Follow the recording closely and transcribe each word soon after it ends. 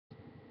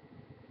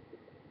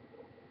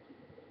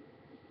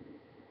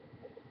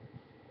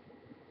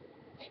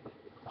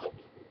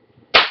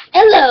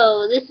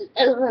Hello, this is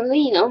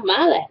Evelyn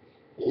O'Malley,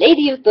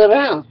 Lady of the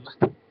Realm.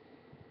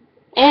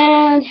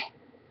 And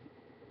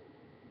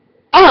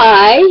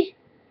I,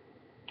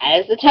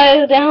 as the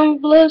title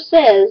down below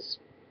says,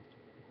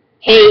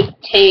 hate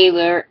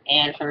Taylor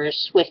and her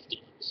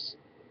Swifties.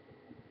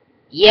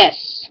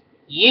 Yes,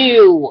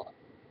 you.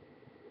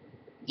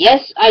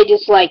 Yes, I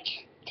dislike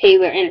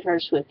Taylor and her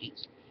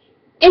Swifties.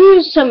 And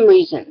there's some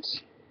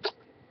reasons.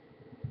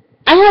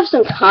 I have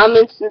some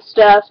comments and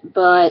stuff,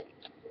 but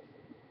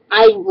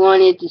I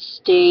wanted to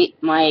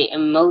state my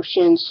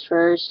emotions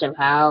first of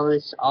how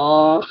this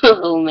all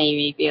made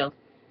me feel.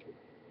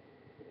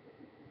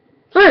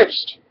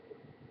 First,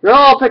 you're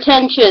all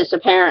pretentious,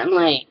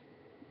 apparently.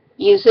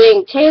 You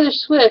think Taylor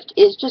Swift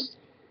is just,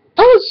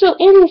 oh, so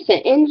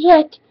innocent, and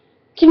yet,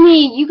 to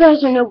me, you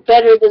guys are no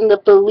better than the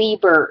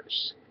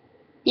Beliebers.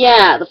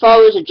 Yeah, the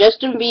followers of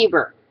Justin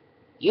Bieber.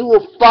 You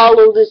will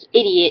follow this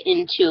idiot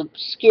into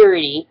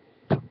obscurity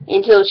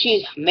until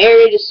she's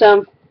married to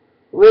some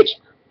rich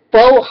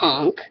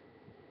bohunk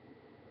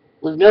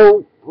with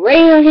no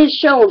ring on his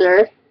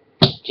shoulder,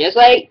 just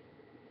like,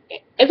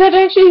 in fact,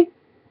 actually,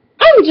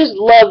 I would just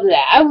love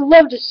that. I would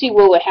love to see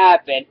what would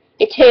happen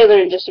if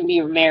Taylor and Justin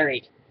Bieber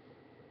married.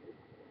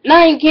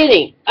 Not even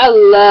kidding. I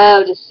would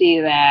love to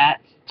see that.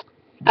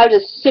 I would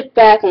just sit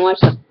back and watch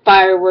the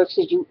fireworks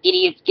as you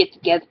idiots get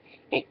together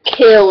and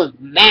kill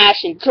and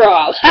mash and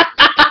draw.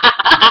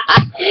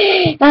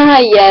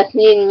 Yes,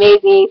 the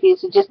amazing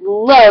atheists would just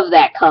love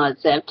that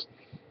concept.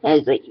 And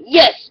it's like,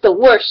 yes, the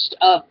worst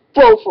of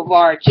both of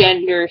our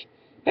gender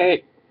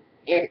is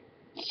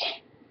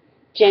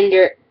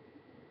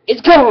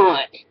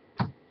gone.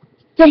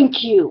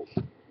 Thank you.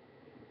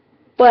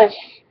 But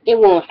it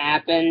won't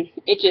happen.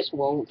 It just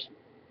won't.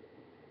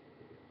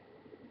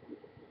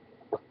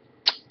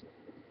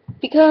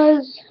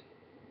 Because,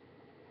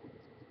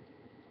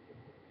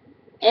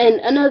 and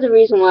another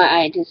reason why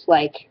I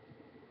dislike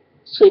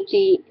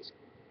Swifties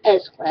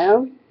as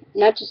well,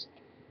 not just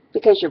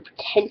because you're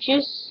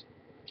pretentious,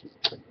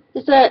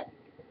 is that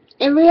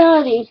in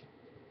reality,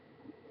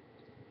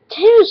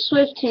 Taylor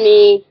Swift to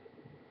me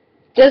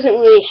doesn't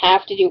really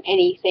have to do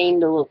anything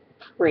to look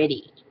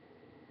pretty.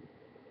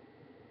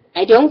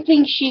 I don't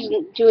think she's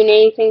doing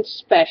anything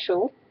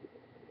special.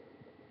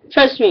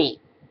 Trust me,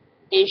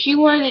 if she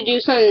wanted to do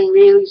something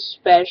really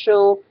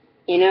special,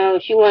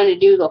 if she wanted to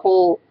do the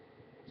whole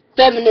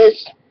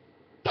feminist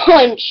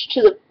punch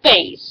to the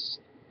face,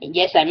 and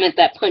yes, I meant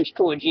that punch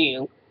towards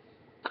you.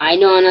 I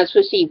know I'm not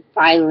supposed to be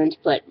violent,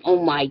 but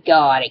oh my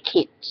god, I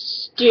can't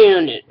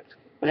stand it.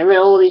 When I read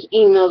all these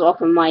emails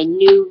off of my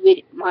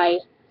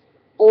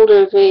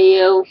older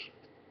video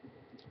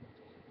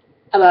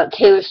about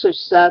Taylor Swift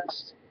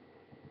sucks.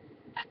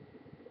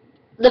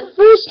 The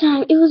first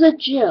time, it was a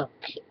joke.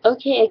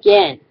 Okay,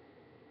 again,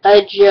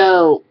 a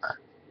joke.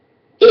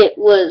 It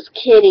was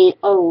kidding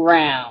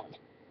around.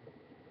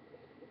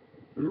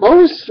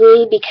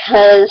 Mostly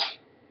because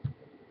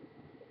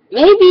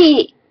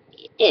maybe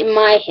in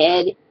my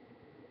head,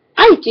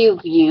 I do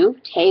view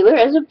Taylor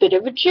as a bit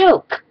of a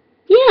joke.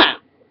 Yeah,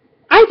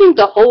 I think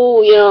the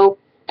whole,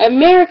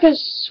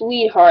 America's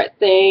sweetheart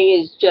thing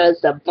is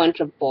just a bunch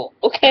of bull,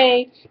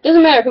 okay?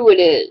 Doesn't matter who it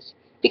is.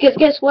 Because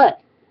guess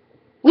what?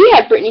 We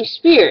had Britney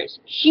Spears.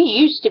 She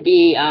used to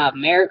be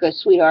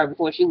America's sweetheart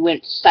before she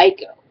went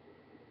psycho.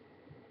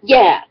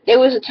 Yeah, there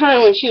was a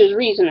time when she was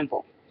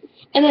reasonable.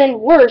 And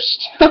then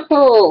worst,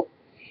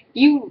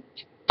 you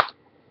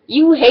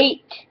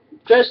hate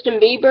Justin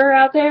Bieber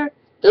out there?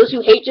 Those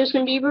who hate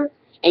Justin Bieber?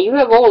 And you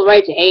have all the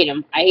right to hate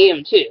him. I hate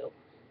him too.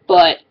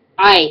 But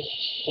I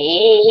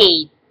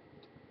hated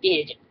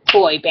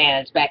boy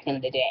bands back in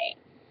the day.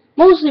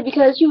 Mostly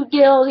because you would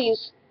get all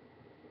these,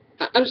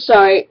 I'm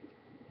sorry,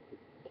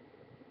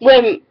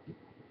 when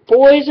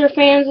boys are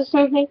fans of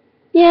something,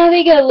 yeah,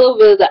 they get a little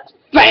bit of that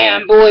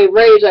fanboy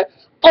rage, like,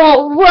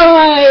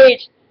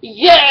 alright,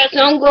 yes,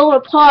 I'm going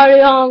to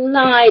party all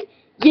night,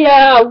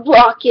 yeah,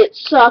 rock it,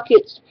 suck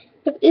it.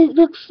 It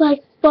looks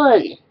like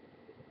fun.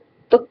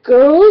 But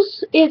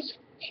girls, it's,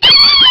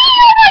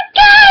 oh my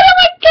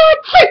god,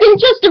 freaking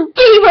Justin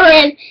Bieber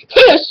and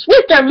Taylor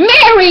Swift are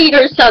married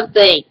or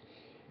something.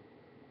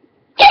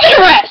 Give it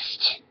a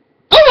rest.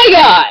 Oh my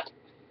god.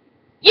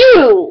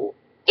 You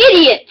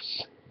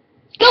idiots.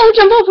 Go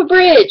jump off a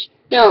bridge.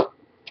 No.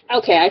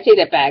 Okay, I take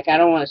that back. I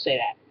don't want to say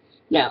that.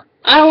 No.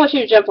 I don't want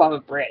you to jump off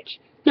a bridge.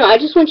 No, I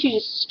just want you to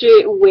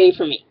stay away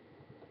from me.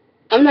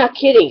 I'm not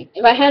kidding.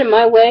 If I had it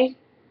my way,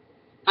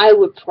 I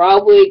would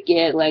probably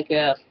get like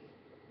a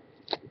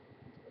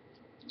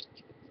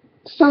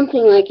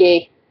something like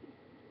a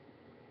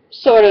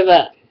sort of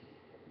a,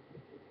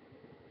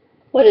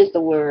 what is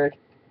the word?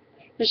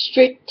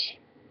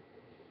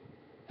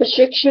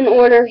 Restriction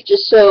order,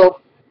 just so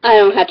I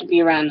don't have to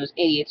be around those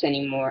idiots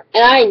anymore.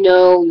 And I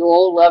know you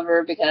all love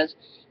her because,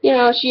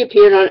 she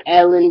appeared on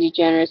Ellen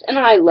DeGeneres, and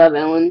I love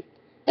Ellen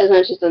as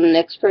much as the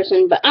next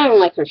person, but I don't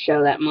like her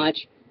show that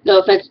much. No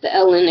offense to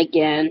Ellen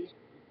again.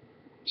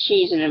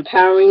 She's an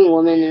empowering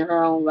woman in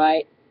her own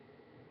right.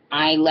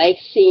 I like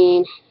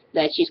seeing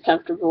that she's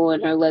comfortable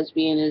in her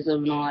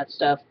lesbianism and all that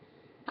stuff.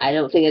 I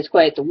don't think it's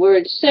quite the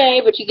word to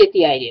say, but you get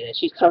the idea that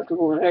she's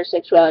comfortable in her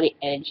sexuality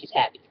and she's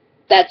happy.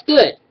 That's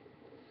good.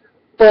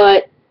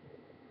 But,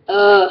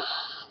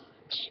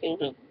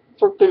 Taylor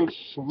freaking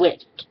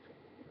Swift.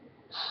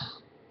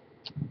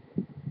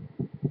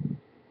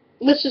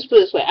 Let's just put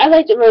it this way. I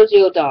like the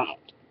Rosie O'Donnell.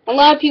 A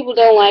lot of people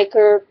don't like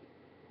her.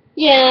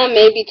 Yeah,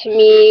 maybe to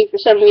me, for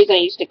some reason, I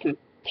used to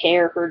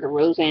compare her to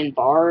Roseanne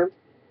Barr.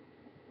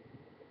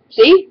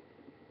 See?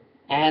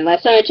 And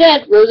last time I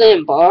checked,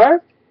 Roseanne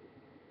Barr,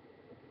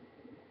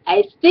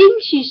 I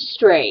think she's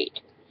straight.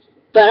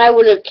 But I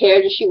wouldn't have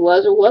cared if she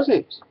was or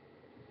wasn't.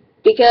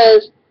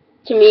 Because,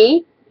 to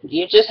me,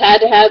 you just had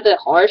to have the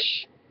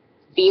harsh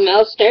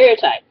female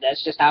stereotype.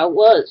 That's just how it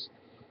was.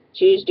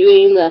 She was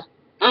doing the,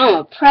 I'm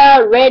a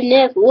proud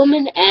redneck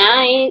woman, and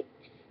I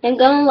ain't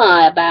gonna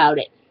lie about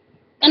it.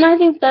 And I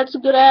think that's a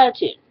good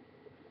attitude.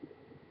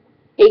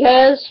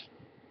 Because,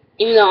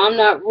 even though I'm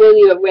not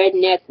really a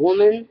redneck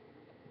woman,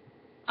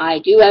 I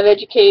do have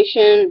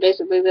education.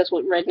 Basically, that's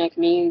what redneck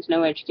means.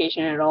 No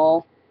education at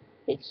all.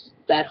 It's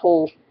that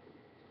whole,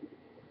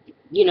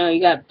 you know, you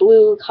got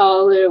blue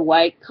collar,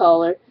 white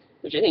collar,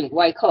 which I think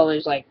white collar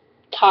is like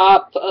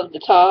top of the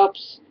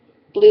tops.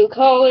 Blue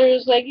collar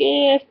is like,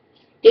 you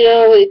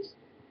know, it's,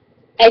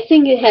 I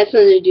think it has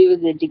something to do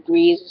with the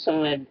degrees of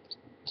someone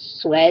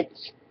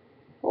sweats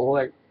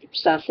or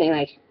something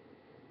like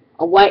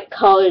a white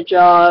collar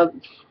job.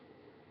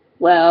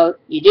 Well,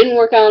 you didn't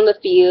work out in the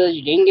field,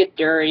 you didn't get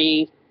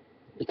dirty,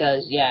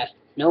 because, yeah,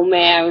 no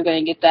man was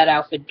going to get that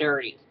outfit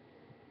dirty.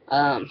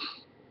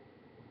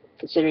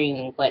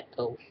 Considering what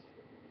the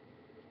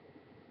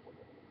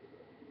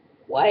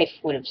wife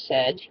would have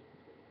said.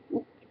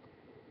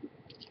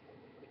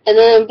 And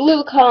then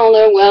blue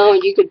collar, well,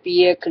 you could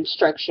be a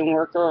construction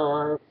worker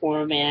or a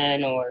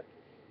foreman or,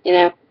 you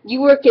know,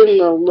 you work in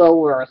the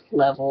lower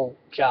level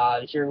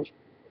jobs, you're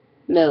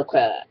middle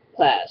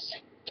class.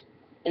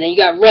 And then you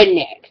got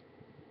redneck.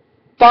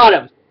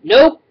 Bottom,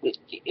 nope,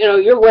 you know,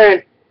 you're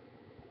wearing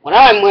what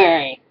I'm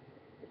wearing.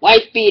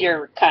 Wife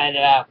beater kind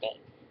of outfit.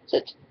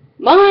 So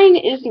mine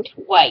isn't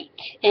white,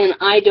 and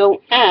I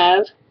don't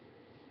have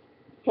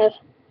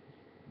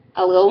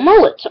a little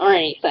mullet or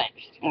anything.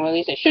 Or at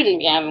least I shouldn't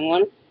be having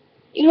one.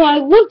 You know,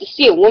 I'd love to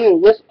see a woman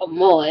with a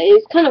mullet.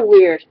 It's kind of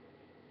weird.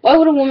 Why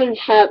would a woman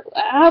have...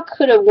 How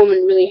could a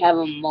woman really have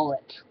a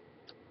mullet?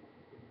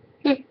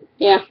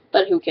 Yeah,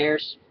 but who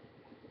cares?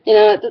 You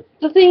know,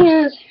 the thing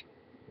is,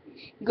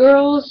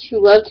 girls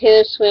who love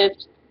Taylor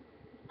Swift,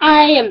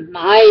 I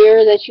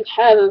admire that you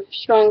have a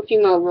strong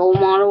female role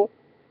model.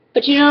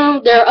 But you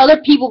know, there are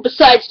other people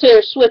besides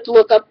Taylor Swift to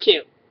look up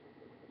to.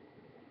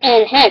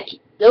 And heck,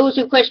 those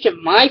who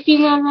question my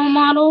female role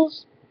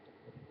models,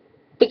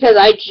 because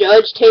I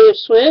judge Taylor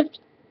Swift,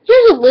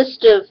 here's a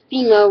list of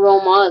female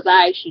role models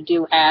I actually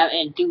do have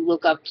and do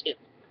look up to.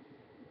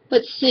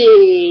 Let's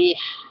see.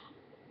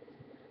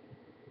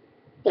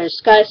 There's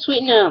Sky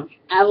Sweetnam,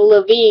 Avril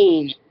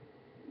Lavigne.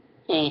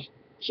 Hey,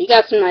 she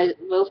got some nice,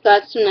 both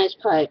got some nice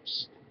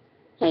pipes.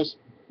 Nice.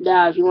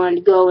 Now, if you wanted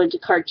to go into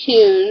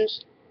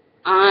cartoons,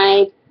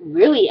 I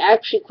really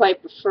actually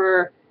quite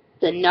prefer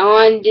the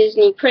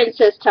non-Disney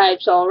princess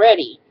types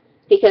already.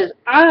 Because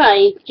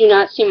I do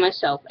not see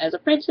myself as a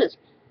princess.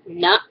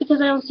 Not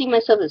because I don't see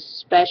myself as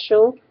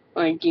special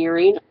or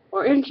endearing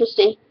or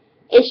interesting.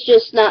 It's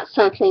just not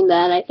something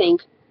that I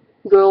think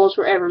girls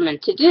were ever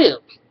meant to do.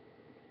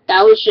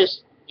 That was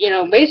just, you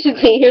know,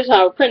 basically here's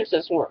how a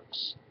princess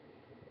works.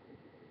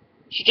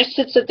 She just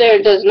sits up there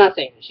and does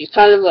nothing. She's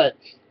kind of a...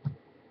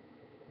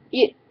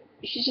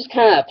 she's just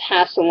kind of a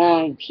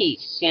pass-along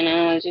piece, you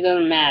know? She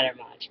doesn't matter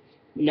much.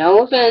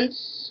 No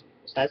offense.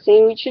 It's not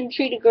saying we shouldn't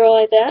treat a girl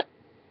like that.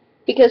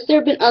 Because there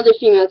have been other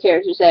female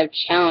characters that have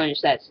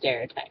challenged that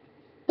stereotype.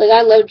 Like,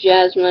 I love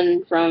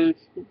Jasmine from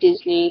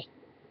Disney.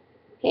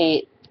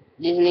 Hey,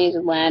 Disney's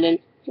Aladdin.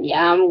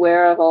 Yeah, I'm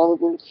aware of all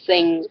the little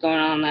things going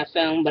on in that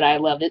film, but I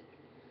love it.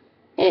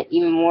 And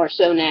even more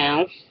so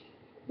now.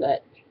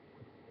 But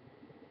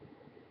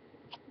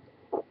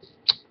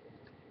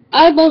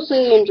I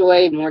mostly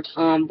enjoy more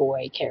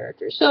tomboy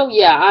characters. So,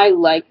 yeah, I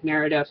like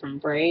Merida from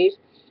Brave.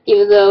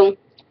 Even though,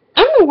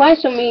 I don't know why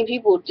so many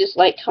people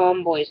dislike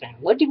tomboys now.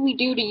 What did we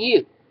do to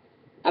you?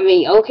 I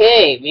mean,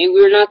 okay, maybe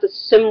we're not the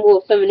symbol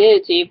of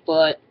femininity,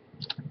 but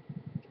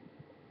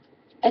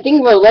I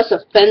think we're less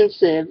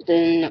offensive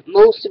than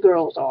most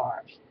girls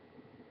are.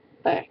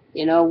 But,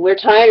 you know, we're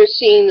tired of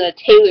seeing the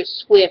Taylor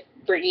Swift,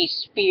 Britney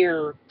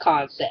Spears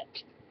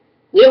concept.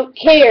 We don't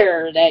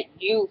care that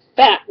you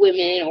fat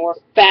women or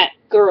fat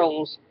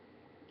girls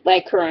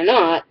like her or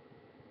not.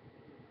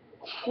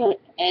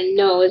 And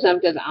no, it's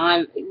not because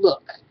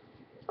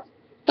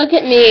look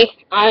at me,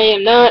 I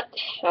am not,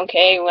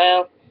 okay,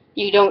 well,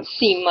 you don't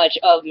see much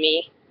of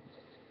me.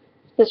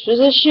 This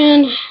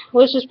position,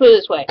 let's just put it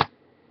this way.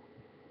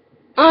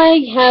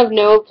 I have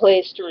no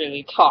place to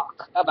really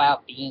talk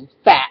about being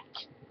fat,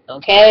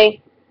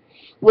 okay?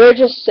 We're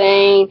just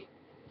saying,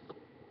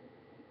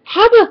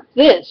 how about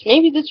this?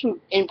 Maybe this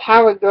would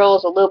empower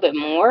girls a little bit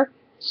more.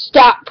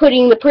 Stop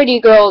putting the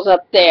pretty girls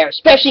up there,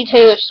 especially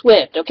Taylor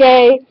Swift,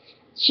 okay?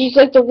 She's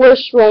like the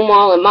worst role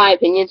model in my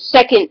opinion,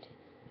 second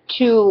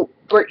to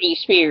Britney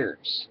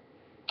Spears.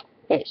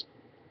 Yes.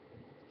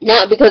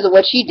 Not because of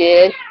what she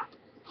did.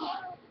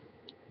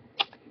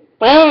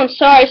 Well, I'm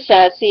sorry,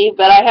 Sassy,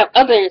 but I have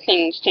other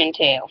things to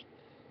entail.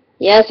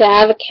 Yes, I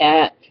have a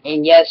cat,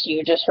 and yes,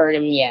 you just heard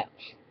him yell.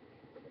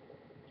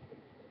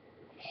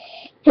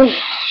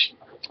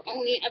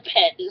 Only a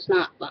pet is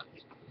not fun.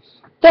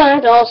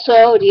 But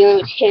also, dealing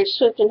with Taylor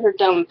Swift and her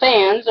dumb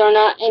fans are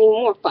not any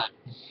more fun.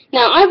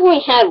 Now, I've only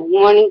had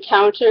one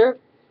encounter,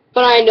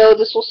 but I know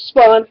this will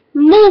spawn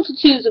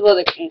multitudes of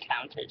other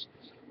encounters.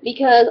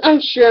 Because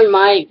I'm sure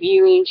my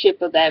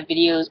viewership of that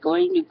video is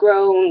going to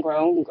grow and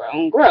grow and grow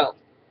and grow.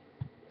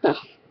 Huh.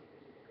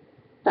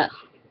 Huh.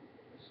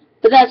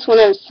 But that's what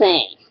I'm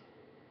saying.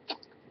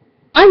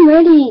 I'm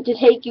ready to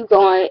take you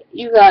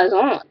guys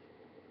on.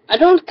 I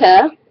don't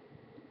care.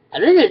 I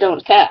really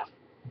don't care.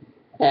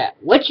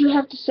 What you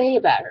have to say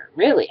about her.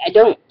 Really, I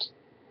don't.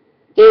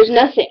 There's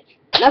nothing.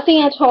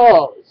 Nothing at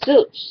all.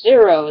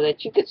 Zero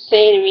that you could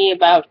say to me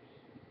about,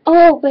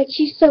 oh, but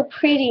she's so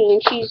pretty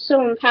and she's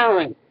so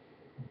empowering.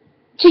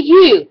 To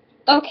you,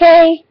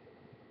 okay?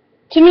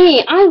 To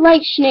me, I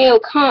like Sinead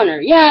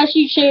O'Connor. Yeah,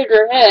 she shaved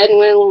her head and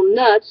went a little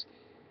nuts,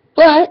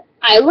 but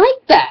I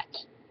like that.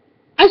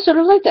 I sort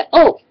of like that.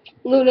 Oh,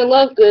 Luna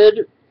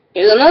Lovegood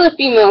is another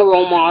female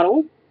role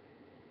model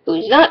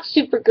who's not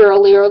super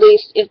girly, or at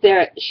least if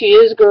she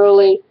is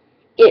girly,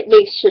 it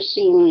makes her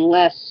seem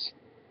less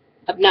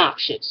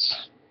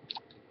obnoxious.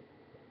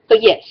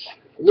 But yes,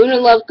 Luna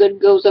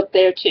Lovegood goes up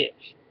there too.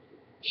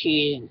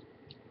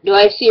 Do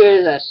I see her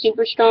as a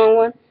super strong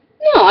one?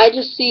 No, I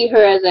just see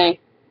her as a,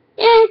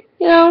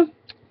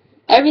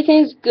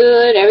 everything's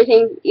good,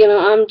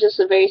 I'm just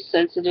a very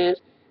sensitive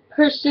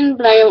person,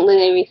 but I don't let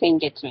everything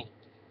get to me.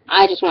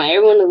 I just want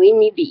everyone to leave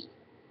me be.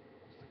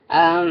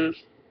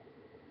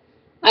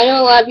 I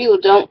know a lot of people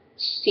don't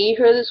see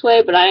her this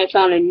way, but I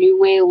found a new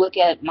way to look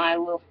at my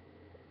little,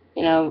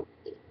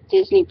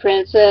 Disney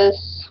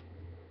princess,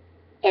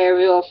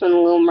 Ariel from The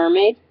Little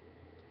Mermaid.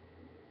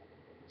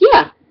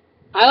 Yeah,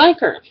 I like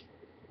her.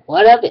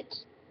 What of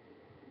it?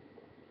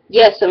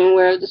 Yes, I'm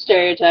aware of the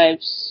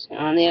stereotypes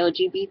on the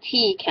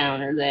LGBT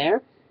counter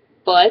there,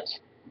 but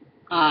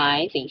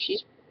I think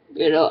she's,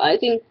 I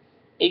think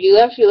if you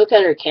actually look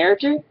at her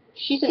character,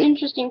 she's an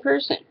interesting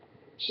person.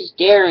 She's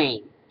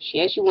daring.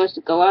 She actually wants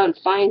to go out and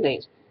find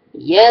things.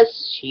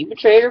 Yes, she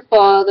betrayed her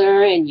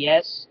father, and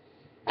yes,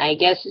 I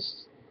guess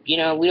it's, we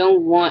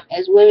don't want,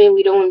 as women,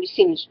 we don't want to be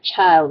seen as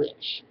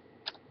childish.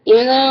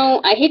 Even though,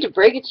 I hate to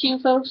break it to you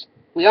folks,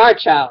 we are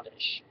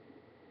childish.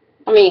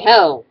 I mean,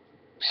 hell,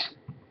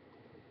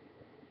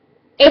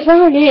 if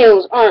our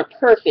nails aren't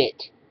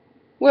perfect,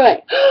 we're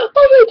like, oh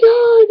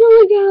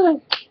my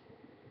god,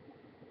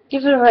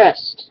 give it a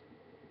rest.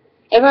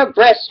 If our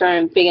breasts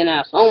aren't big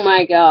enough, oh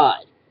my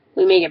god,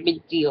 we make a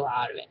big deal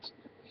out of it.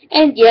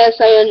 And yes,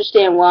 I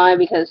understand why,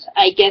 because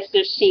I guess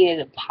they're seen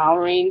as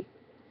empowering.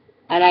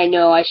 And I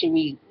know I should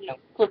be,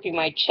 gripping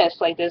my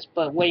chest like this,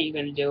 but what are you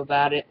going to do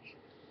about it?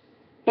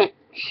 At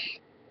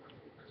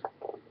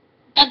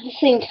the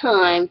same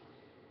time,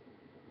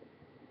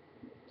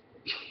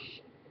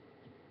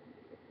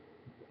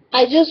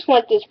 I just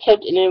want this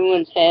kept in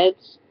everyone's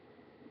heads.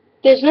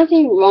 There's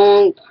nothing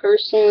wrong,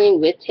 personally,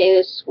 with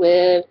Taylor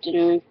Swift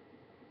and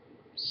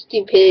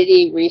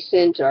stupidity,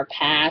 recent or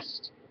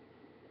past.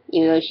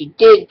 Even though she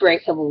did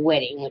break up a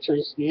wedding, which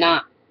was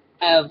not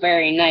a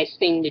very nice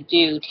thing to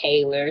do,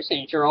 Taylor,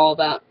 since you're all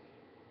about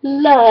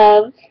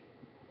love.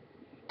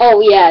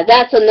 Oh yeah,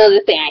 that's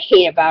another thing I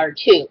hate about her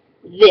too.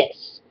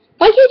 This.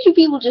 Why can't you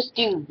people just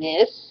do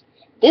this?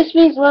 This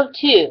means love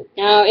too.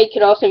 Now, it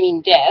could also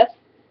mean death,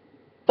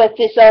 but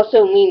this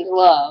also means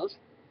love.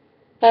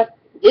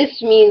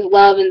 This means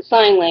love in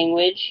sign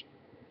language.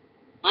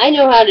 I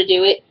know how to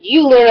do it.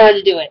 You learn how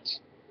to do it.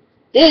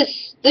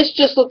 This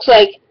just looks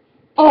like,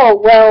 oh,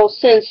 well,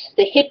 since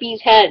the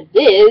hippies had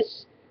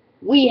this,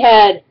 we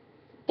had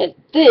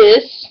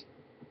this,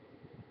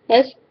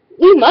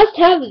 we must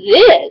have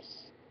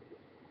this.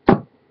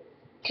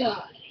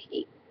 God,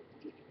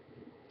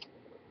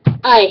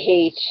 I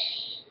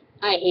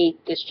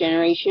hate this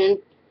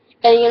generation.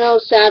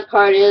 And sad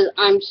part is,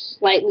 I'm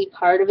slightly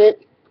part of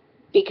it,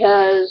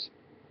 because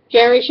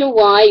Generation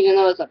Y, even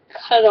though it's a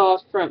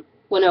cutoff from,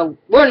 well, no,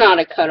 we're not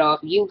a cutoff,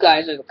 you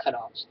guys are the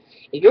cutoffs.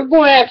 If you're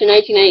born after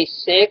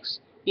 1996,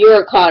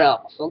 you're a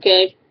cutoff,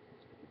 okay?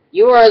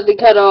 You are the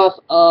cutoff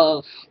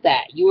of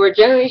that. You are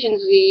Generation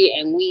Z,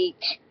 and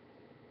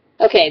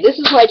okay, this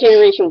is why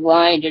Generation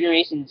Y and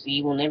Generation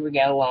Z will never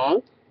get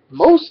along.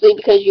 Mostly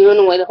because you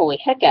annoy the holy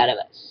heck out of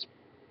us.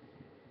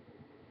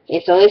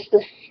 It's always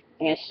like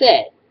I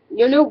said,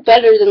 you're no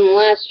better than the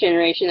last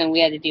generation that we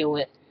had to deal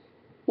with.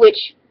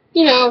 Which,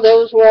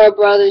 those were our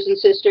brothers and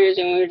sisters,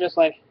 and we were just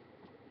like,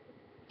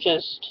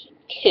 just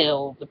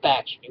kill the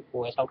Backstreet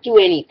Boys. I'll do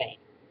anything.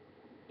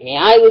 I mean,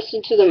 I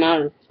listened to them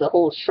out of the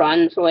whole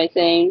Schadenfreude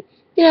thing.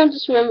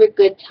 Just remember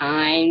good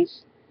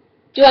times.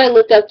 Do I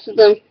look up to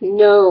them?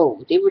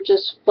 No. They were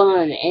just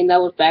fun, and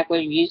that was back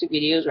when music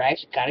videos were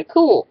actually kind of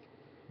cool.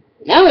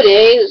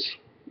 Nowadays,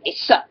 they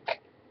suck.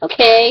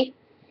 Okay?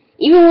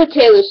 Even with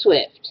Taylor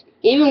Swift.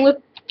 Even with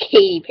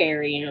Katy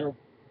Perry and her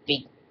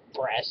big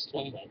breast.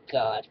 Oh my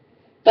god.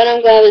 But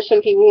I'm glad there's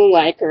some people who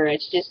like her.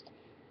 It's just,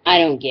 I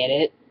don't get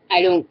it.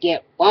 I don't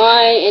get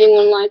why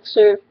anyone likes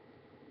her.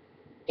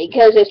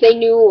 Because if they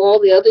knew all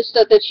the other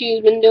stuff that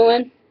she's been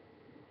doing,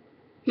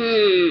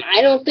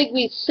 I don't think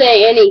we'd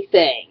say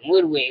anything,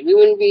 would we? We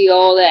wouldn't be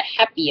all that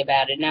happy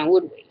about it now,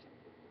 would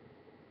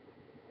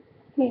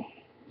we?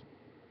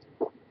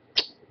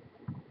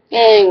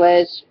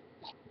 Anyways,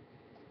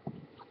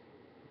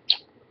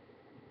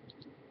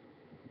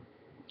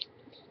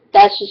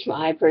 that's just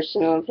my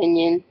personal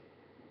opinion.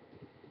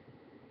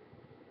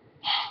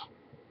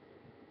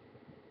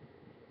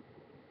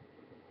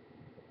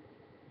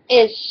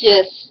 It's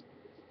just,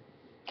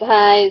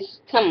 guys,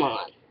 come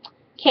on.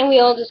 Can't we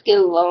all just get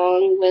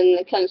along when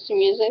it comes to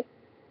music?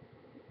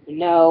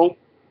 No,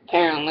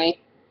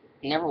 apparently.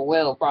 Never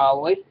will,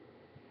 probably.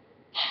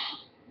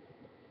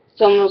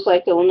 It's almost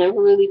like there will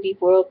never really be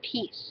world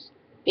peace.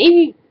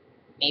 Maybe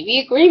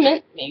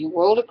agreement, maybe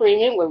world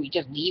agreement where we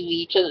just leave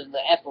each other the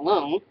F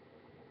alone,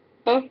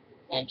 huh?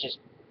 And just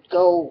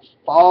go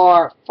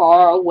far,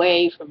 far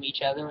away from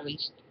each other, at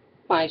least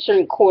find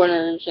certain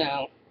corners,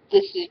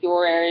 this is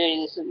your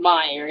area, this is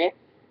my area.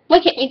 Why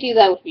can't we do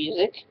that with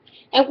music?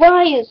 And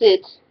why is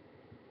it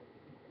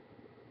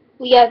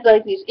we have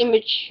like these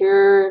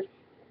immature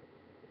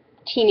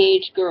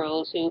teenage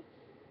girls who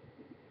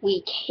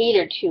we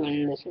cater to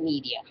in this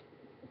media?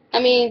 I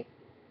mean,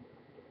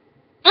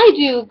 I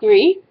do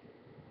agree.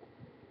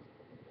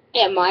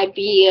 It might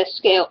be a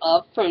scale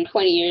up from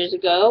 20 years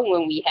ago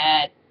when we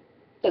had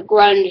the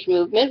grunge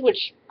movement,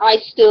 which I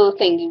still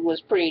think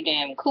was pretty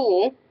damn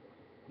cool,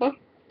 huh?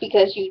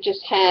 Because you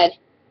just had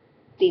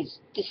these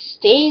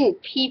disdain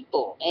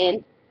people,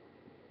 and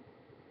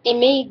it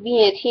made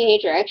being a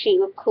teenager actually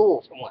look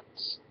cool for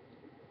once.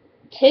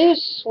 Taylor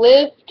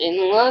Swift and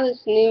a lot of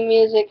this new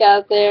music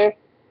out there,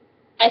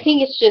 I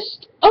think it's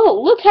just,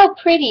 oh, look how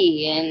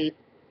pretty, and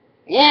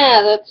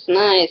yeah, that's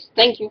nice.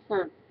 Thank you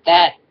for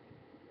that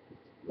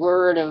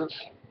word of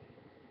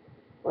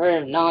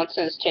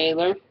nonsense,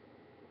 Taylor.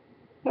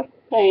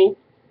 Hey.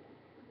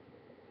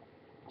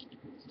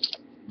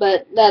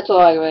 But that's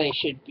all I really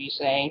should be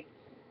saying.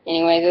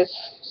 Anyway, this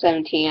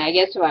 17. I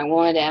guess if I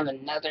wanted to have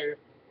another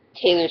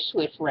Taylor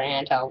Swift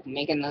rant, I'll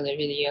make another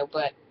video.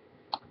 But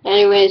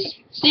anyways,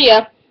 see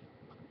ya.